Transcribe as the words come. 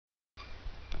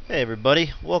Hey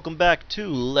everybody, welcome back to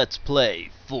Let's Play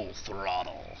Full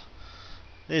Throttle.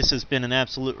 This has been an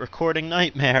absolute recording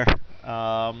nightmare.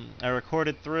 I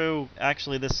recorded through,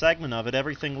 actually this segment of it,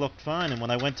 everything looked fine, and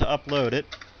when I went to upload it,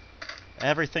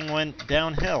 everything went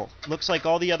downhill. Looks like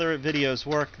all the other videos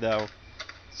work though,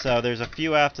 so there's a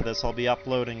few after this I'll be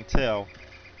uploading too.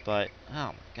 But, oh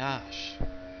my gosh,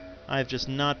 I've just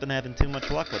not been having too much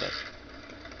luck with it.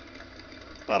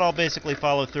 But I'll basically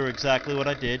follow through exactly what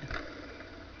I did.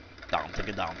 Down, take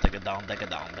it down, take it down, take it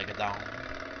down, take it down.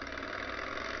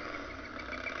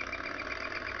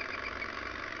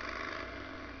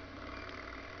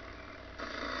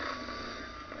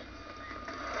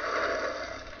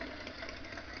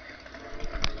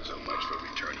 So much for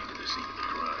returning to the scene of the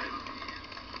crime.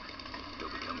 They'll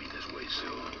be coming this way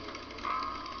soon.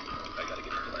 I gotta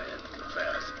get a plan,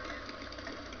 fast.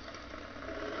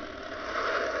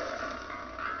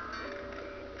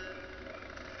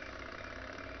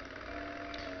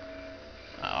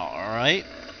 Alright,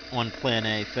 one plan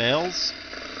A fails.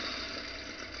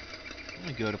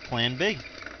 We go to plan B.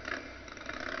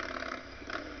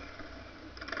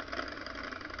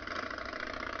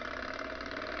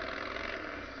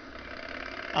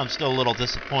 I'm still a little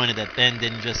disappointed that Ben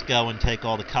didn't just go and take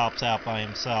all the cops out by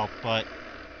himself, but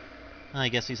I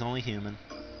guess he's only human.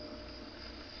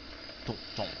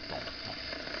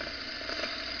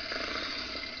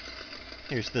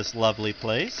 Here's this lovely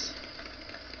place.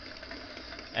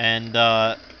 And,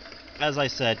 as I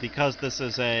said, because this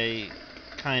is a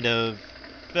kind of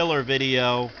filler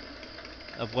video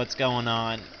of what's going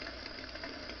on,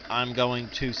 I'm going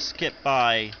to skip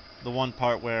by the one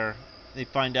part where they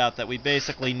find out that we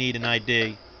basically need an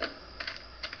ID.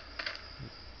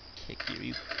 Kick you,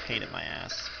 you pain in my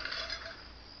ass.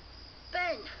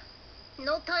 Ben,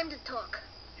 no time to talk.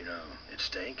 You know, it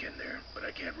stank in there, but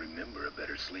I can't remember a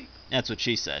better sleep. That's what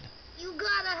she said. You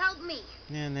gotta help me.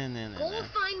 No. Go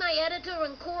find my editor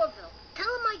in Corville. Tell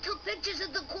him I took pictures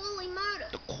of the Corley murder.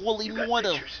 The Corley You got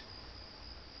murder. pictures,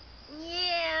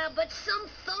 Yeah, but some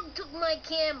thug took my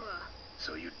camera.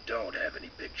 so you don't have any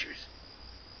pictures.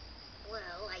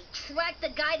 Well, I tracked the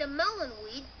guy to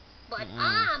Melonweed, but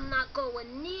I'm not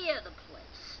going near the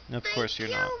place. Of course you're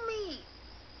not. Kill me.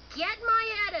 Get my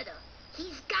editor.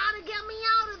 He's gotta get me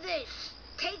out of this.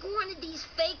 Take one of these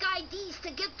fake IDs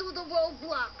to get through the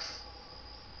roadblocks.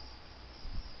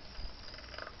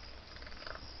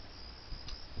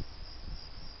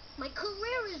 My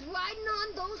career is riding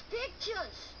on those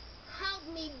pictures.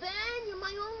 Help me, Ben. You're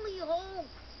my only hope.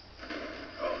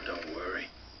 Oh, don't worry.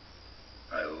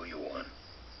 I owe you one.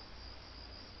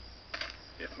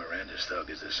 If Miranda's thug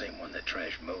is the same one that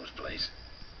trashed Moe's place,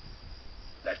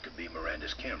 that could be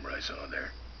Miranda's camera I saw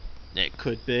there. It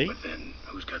could be. But then,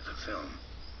 who's got the film?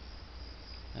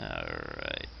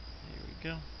 Alright, here we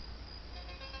go.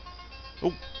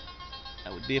 Oh,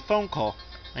 that would be a phone call.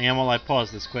 Hang on while I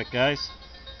pause this quick, guys.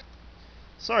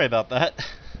 Sorry about that.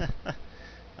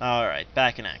 Alright,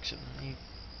 back in action.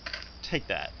 Take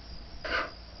that.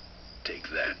 Take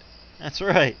that. That's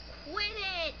right. Quit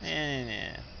it.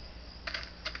 Yeah.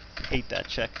 Hate that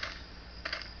chick.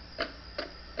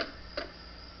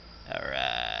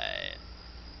 Alright.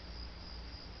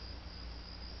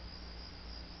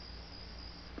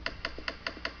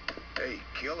 Hey,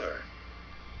 killer.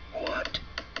 What?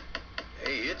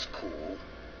 Hey, it's cool.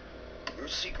 Your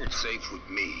secret's safe with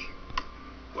me.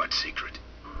 What secret?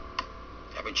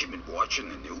 Haven't you been watching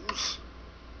the news?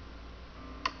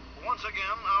 Once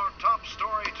again, our top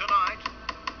story tonight,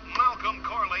 Malcolm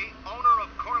Corley, owner of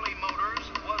Corley Motors,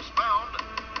 was found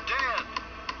dead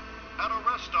at a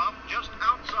rest stop just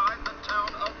outside the town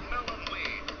of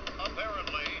Melonweed.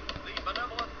 Apparently, the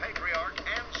benevolent patriarch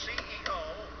and CEO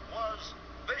was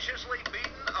viciously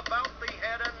beaten about the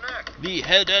head and neck. The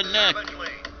head and neck.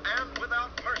 Savagely and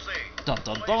without mercy. Dun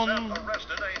dun Police dun. have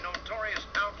arrested a notorious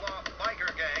outlaw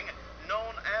biker gang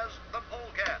known as the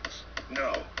Polecats.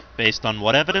 No. Based on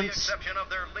what With the evidence? exception of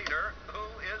their leader, who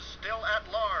is still at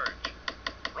large.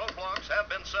 Roadblocks have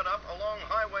been set up along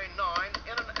Highway 9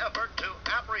 in an effort to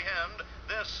apprehend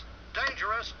this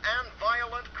dangerous and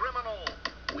violent criminal.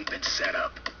 We've been set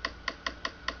up.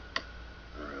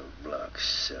 Roadblocks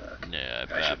suck. Yeah,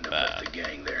 I shouldn't have left bad. the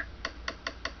gang there.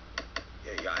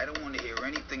 Yeah, I don't want to hear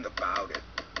anything about it.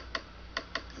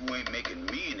 You ain't making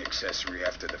me an accessory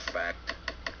after the fact.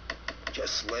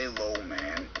 Just lay low,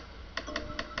 man.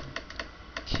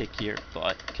 Kick your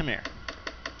butt. Come here.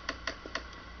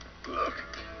 Look,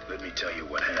 let me tell you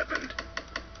what happened.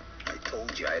 I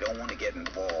told you I don't want to get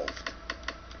involved.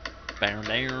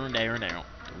 Down.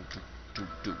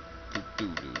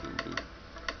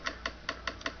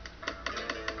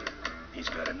 He's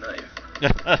got a knife.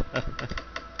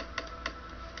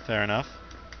 Fair enough.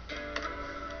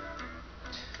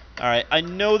 Alright, I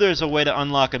know there's a way to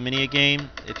unlock a mini-game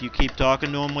if you keep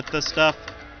talking to him with this stuff.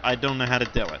 I don't know how to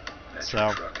do it. That's So,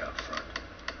 your truck out front.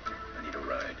 I need a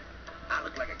ride. I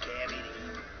look like a cab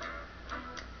idiot.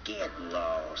 Get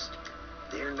lost.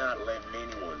 They're not letting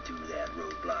anyone through that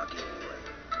roadblock anyway.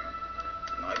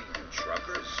 Not even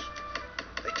truckers?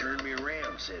 They turned me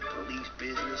around, said police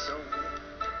business only.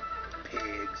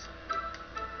 Pigs.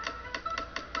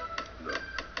 Look,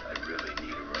 I really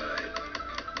need a ride.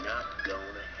 Not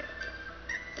gonna happen.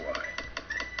 Why?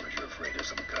 Because you're afraid of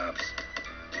some cops?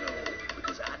 No,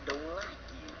 because I don't like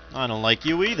you. I don't like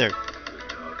you either. Good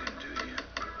talking to you.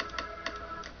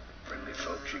 Friendly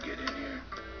folks you get in here.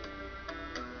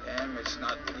 Damn, it's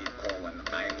not what you call an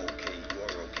I'm okay,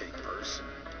 you're okay person.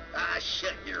 Ah,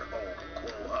 shut your hole,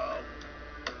 quahog.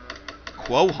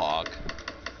 Quahog.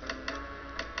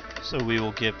 So we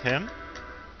will give him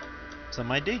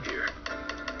some ID. Here,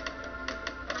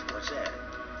 What's that?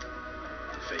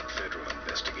 fake federal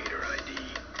investigator ID.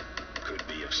 Could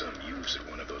be of some use at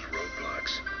one of those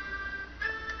roadblocks.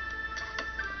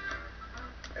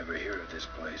 Ever hear of this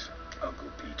place? Uncle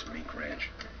Pete's Mink Ranch?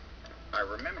 I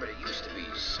remember there used to be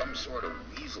some sort of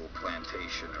weasel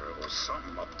plantation or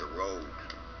something up the road.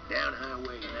 Down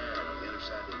Highway 9 on the other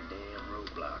side of them damn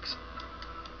roadblocks.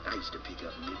 I used to pick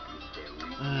up meat there.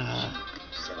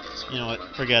 You know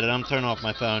what? Forget it. I'm turning off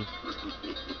my phone.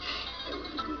 That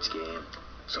was a good scam.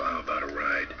 So how about a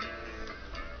ride?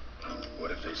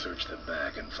 What if they search the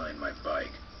back and find my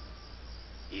bike?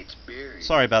 It's buried.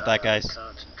 Sorry about that, in guys.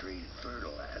 Concentrated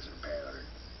fertilizer powder.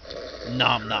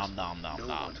 Nom nom nom nom No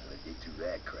nom. one's gonna dig through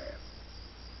that crap.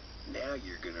 Now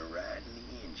you're gonna ride in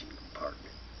the engine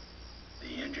compartment.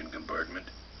 The engine compartment?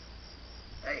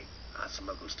 Hey, I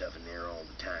smuggle stuff in there all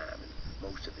the time, and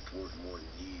most of it's worth more than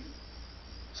you.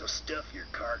 So stuff your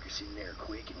carcass in there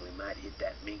quick, and we might hit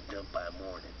that mink dump by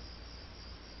morning.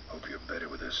 Hope you're better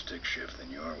with a stick shift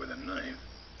than you are with a knife.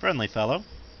 Friendly fellow.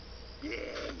 Yeah.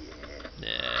 Yeah.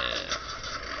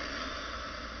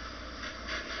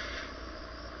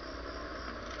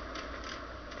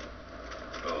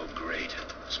 Oh, great.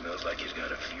 Smells like he's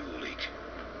got a fuel leak.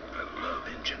 I love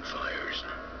engine fires.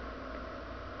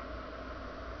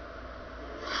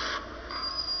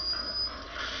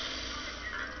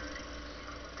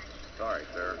 Sorry,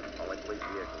 sir. Only police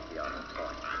vehicles be on this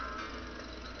point.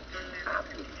 I'm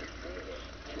with the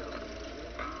FedEx, Joe.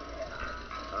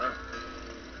 Huh?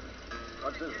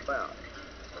 What's this about?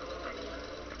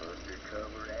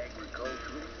 Undercover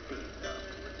agricultural sting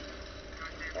operation.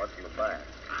 What's in the back?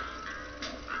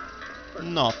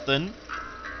 Nothing.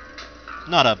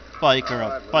 Not a bike or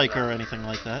a biker or anything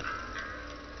like that.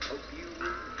 Hope you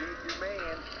dig your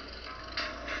man.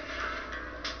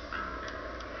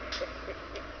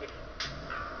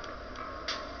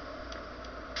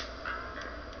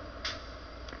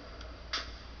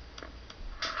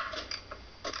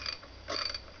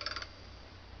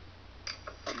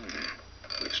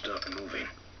 We've stopped moving.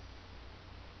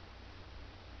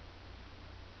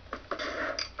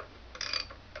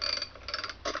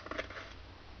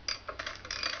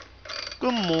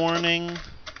 Good morning.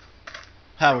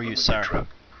 How are you, sir? Truck.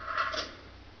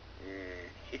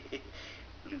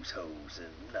 Loose hose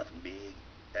and nothing big.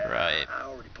 Right. I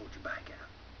already pulled your bike out.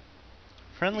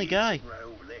 Friendly He's guy. sitting right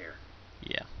over there.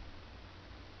 Yeah.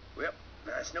 Well,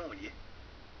 nice knowing you.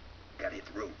 Gotta hit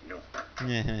the road, you know.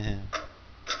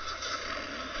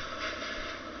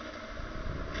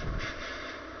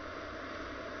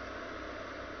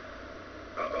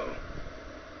 Uh-oh.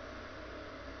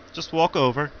 Just walk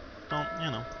over. Don't,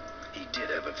 you know. He did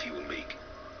have a fuel leak.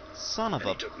 Son of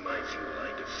And a... he took my fuel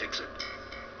line to fix it.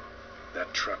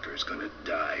 That trucker's gonna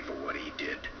die for what he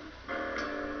did.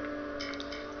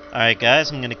 Alright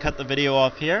guys, I'm going to cut the video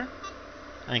off here.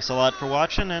 Thanks a lot for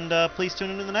watching, and please tune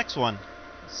into the next one.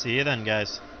 See you then,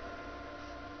 guys.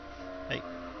 Hey.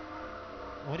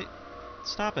 What do you...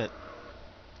 Stop it.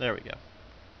 There we go.